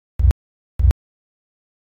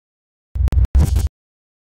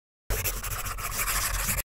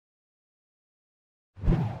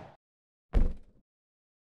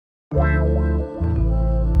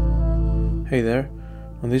Hey there,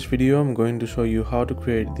 on this video I'm going to show you how to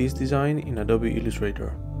create this design in Adobe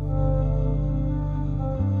Illustrator.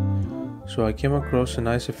 So I came across a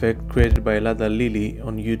nice effect created by Lada Lily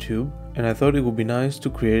on YouTube, and I thought it would be nice to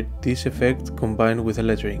create this effect combined with a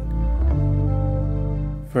lettering.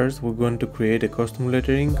 First we're going to create a custom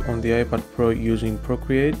lettering on the iPad Pro using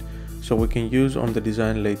Procreate, so we can use on the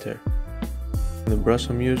design later. The brush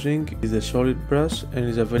I'm using is the solid brush and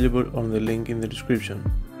is available on the link in the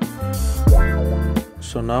description.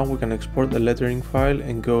 So now we can export the lettering file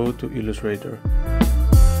and go to Illustrator.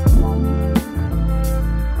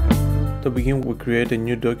 To begin, we create a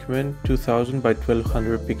new document 2000 by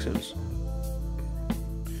 1200 pixels.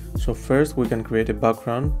 So first we can create a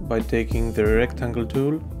background by taking the rectangle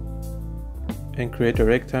tool and create a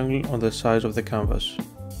rectangle on the size of the canvas.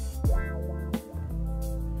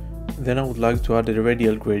 Then I would like to add a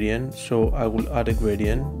radial gradient, so I will add a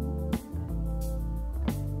gradient.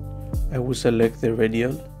 I will select the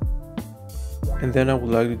radial, and then I would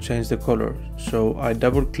like to change the color, so I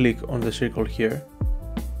double click on the circle here.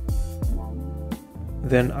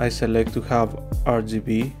 Then I select to have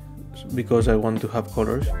RGB because I want to have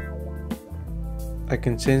colors. I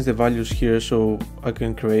can change the values here so I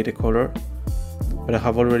can create a color, but I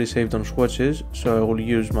have already saved on swatches, so I will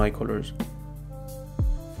use my colors.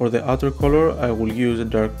 For the outer color I will use a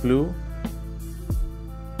dark blue,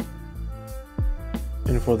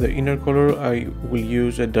 and for the inner color I will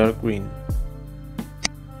use a dark green.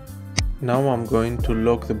 Now I'm going to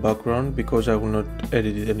lock the background because I will not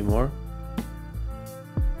edit it anymore.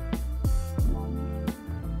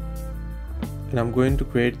 And I'm going to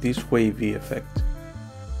create this wavy effect.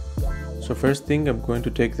 So first thing, I'm going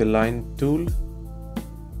to take the line tool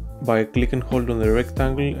by click and hold on the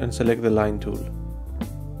rectangle and select the line tool.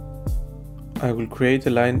 I will create a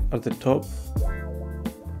line at the top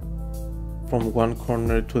from one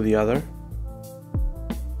corner to the other,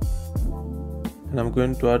 and I'm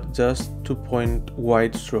going to add just 2-point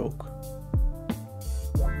wide stroke,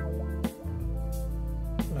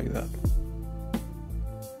 like that.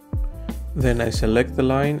 Then I select the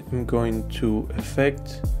line, I'm going to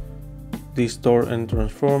Effect, Distort and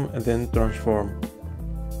Transform, and then Transform.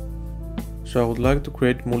 So I would like to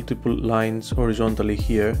create multiple lines horizontally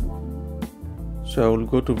here, so I will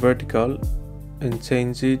go to Vertical and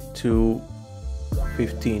change it to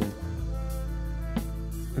 15.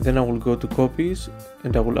 Then I will go to Copies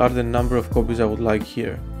and I will add the number of copies I would like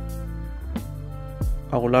here.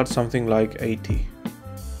 I will add something like 80.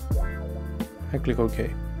 I click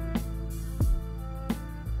OK.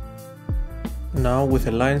 Now with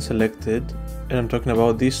a line selected, and I'm talking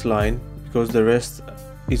about this line because the rest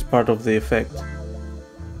is part of the effect.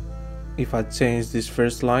 If I change this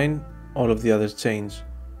first line, all of the others change.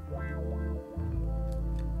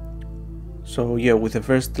 So yeah, with the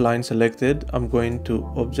first line selected, I'm going to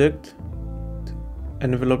Object,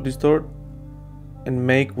 Envelope Distort, and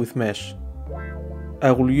Make with Mesh.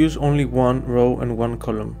 I will use only one row and one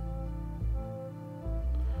column.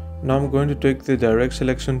 Now I'm going to take the Direct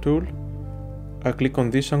Selection tool. I click on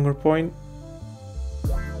this anchor point,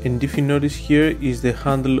 and if you notice, here is the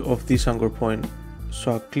handle of this anchor point.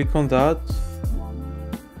 So I click on that,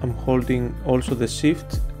 I'm holding also the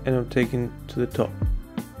Shift, and I'm taking to the top.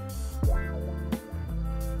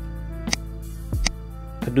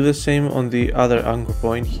 I do the same on the other anchor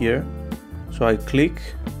point here. So I click,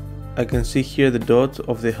 I can see here the dot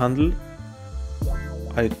of the handle.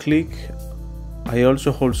 I click, I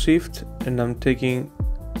also hold Shift, and I'm taking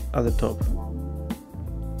at the top,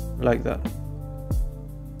 like that.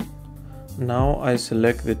 Now I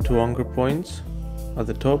select the two anchor points at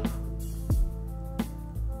the top.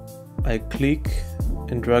 I click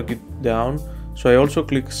and drag it down, so I also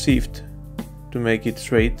click Shift to make it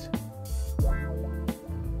straight,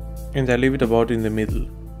 and I leave it about in the middle.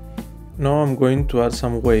 Now I'm going to add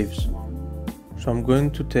some waves, so I'm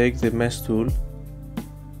going to take the Mesh tool.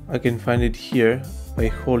 I can find it here by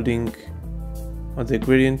holding on the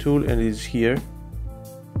Gradient tool, and it is here,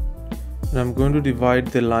 and I'm going to divide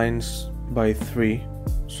the lines by 3,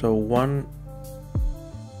 so 1,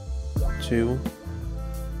 2,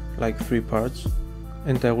 like 3 parts,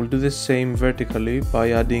 and I will do the same vertically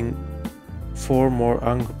by adding 4 more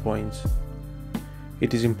anchor points.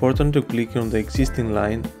 It is important to click on the existing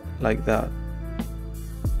line like that.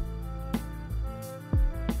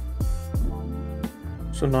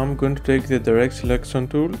 So now I'm going to take the Direct Selection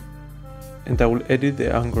tool and I will edit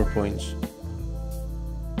the anchor points.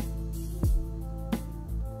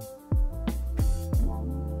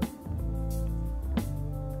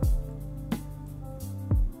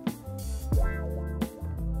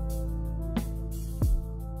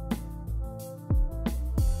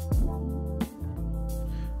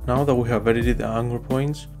 Now that we have edited the anchor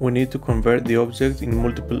points, we need to convert the object in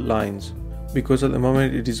multiple lines, because at the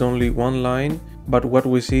moment it is only one line, but what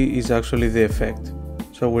we see is actually the effect.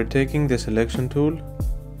 So we're taking the selection tool,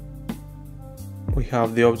 we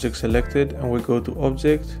have the object selected, and we go to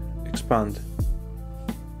Object, Expand.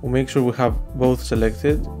 We make sure we have both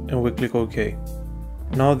selected and we click OK.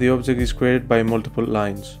 Now the object is created by multiple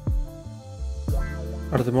lines.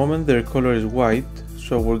 At the moment their color is white,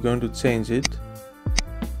 so we're going to change it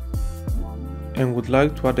and would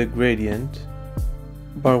like to add a gradient,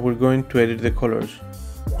 but we're going to edit the colors.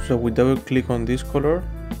 So we double click on this color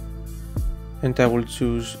and I will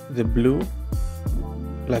choose the blue,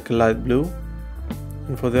 like a light blue,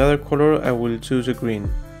 and for the other color I will choose a green.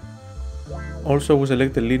 Also we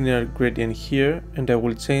select the linear gradient here and I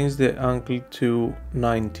will change the angle to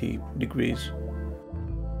 90 degrees.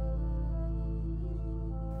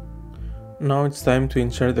 Now it's time to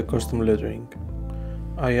insert the custom lettering.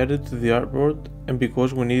 I added to the artboard, and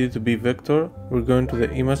because we need it to be vector, we're going to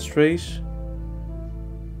the image trace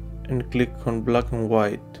and click on black and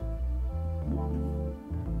white.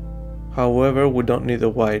 However, we don't need the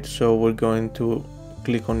white, so we're going to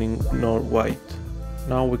click on ignore white.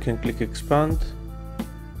 Now we can click expand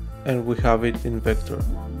and we have it in vector.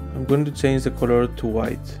 I'm going to change the color to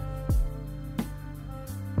white.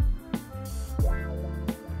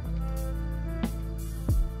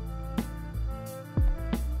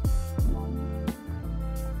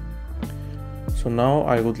 So now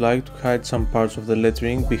I would like to hide some parts of the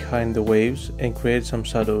lettering behind the waves and create some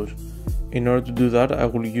shadows. In order to do that, I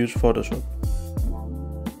will use Photoshop.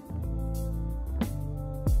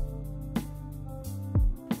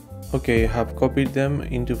 Okay, I have copied them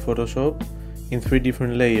into Photoshop in 3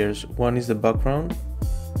 different layers. One is the background,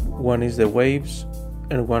 one is the waves,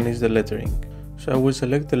 and one is the lettering. So I will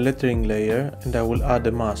select the lettering layer and I will add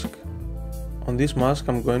a mask. On this mask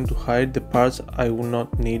I'm going to hide the parts I will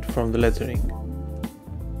not need from the lettering.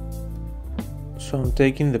 So I'm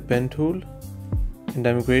taking the pen tool and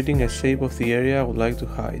I'm creating a shape of the area I would like to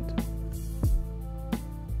hide.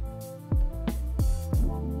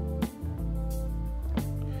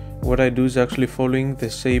 What I do is actually following the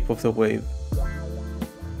shape of the wave.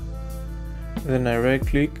 Then I right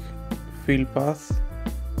click, fill path,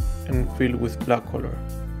 and fill with black color.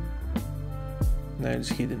 Now it's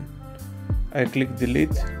hidden. I click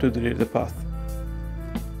delete to delete the path.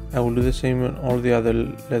 I will do the same on all the other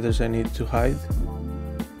letters I need to hide.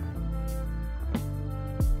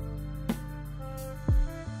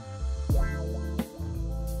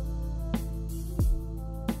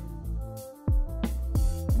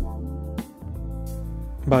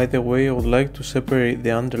 By the way, I would like to separate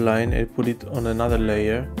the underline and put it on another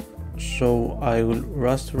layer, so I will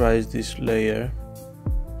rasterize this layer,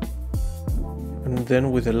 and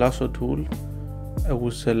then with the lasso tool I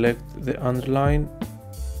will select the underline,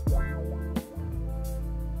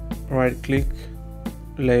 right click,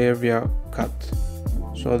 layer via cut.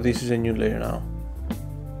 So this is a new layer now.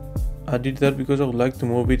 I did that because I would like to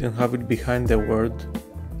move it and have it behind the word.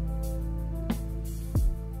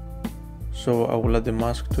 So I will add the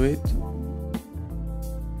mask to it.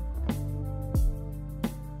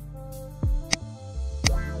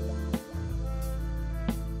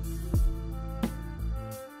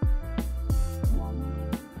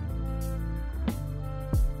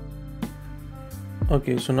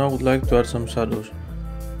 Okay, so now I would like to add some shadows.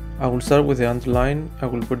 I will start with the underline, I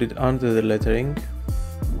will put it under the lettering.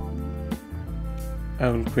 I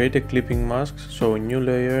will create a clipping mask, so a new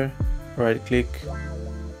layer, right click,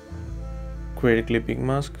 create a clipping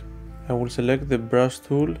mask. I will select the brush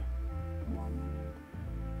tool.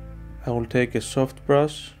 I will take a soft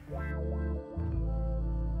brush.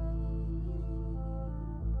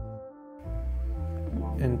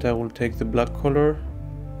 And I will take the black color.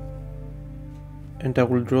 And I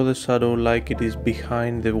will draw the shadow like it is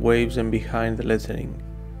behind the waves and behind the lettering.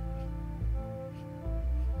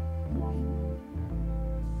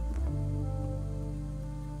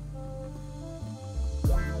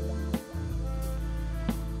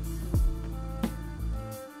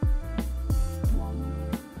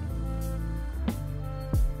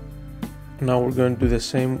 Now we're going to do the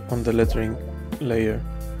same on the lettering layer.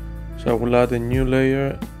 So I will add a new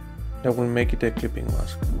layer that will make it a clipping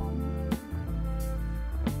mask.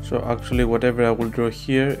 So actually whatever I will draw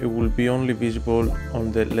here, it will be only visible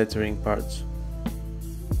on the lettering parts.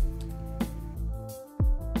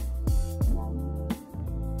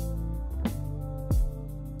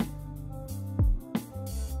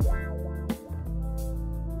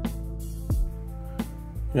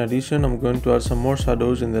 In addition, I'm going to add some more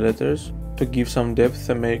shadows in the letters to give some depth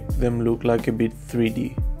and make them look like a bit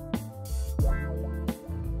 3D.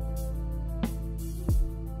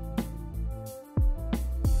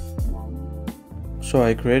 So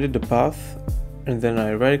I created the path and then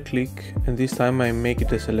I right click, and this time I make it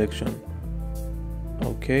a selection.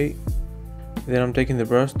 Okay, then I'm taking the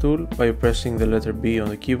brush tool by pressing the letter B on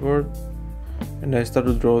the keyboard, and I start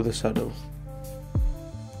to draw the shadow.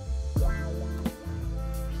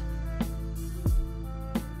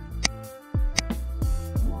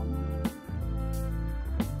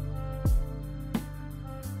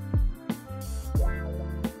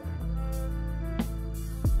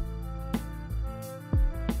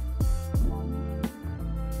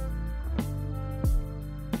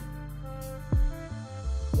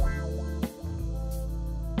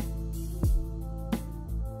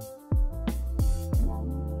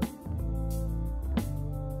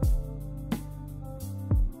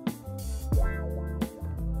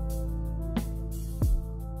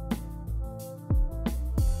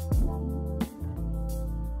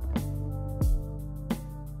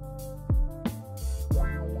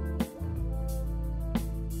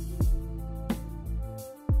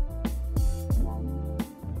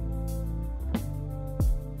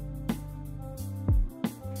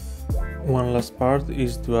 One last part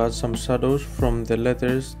is to add some shadows from the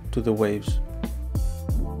letters to the waves.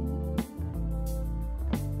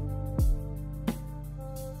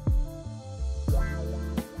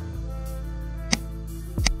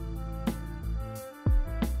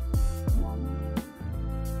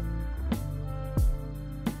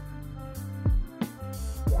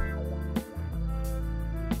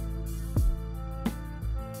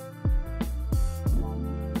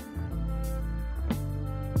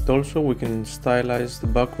 Also, we can stylize the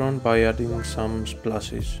background by adding some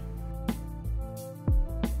splashes.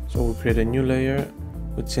 So we create a new layer,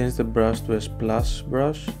 we change the brush to a splash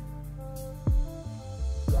brush,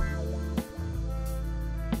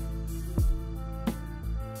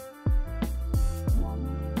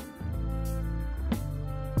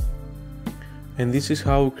 and this is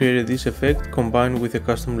how we created this effect combined with a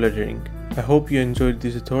custom lettering. I hope you enjoyed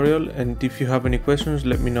this tutorial, and if you have any questions,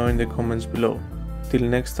 let me know in the comments below. Till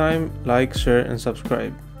next time, like, share and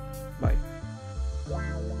subscribe. Bye.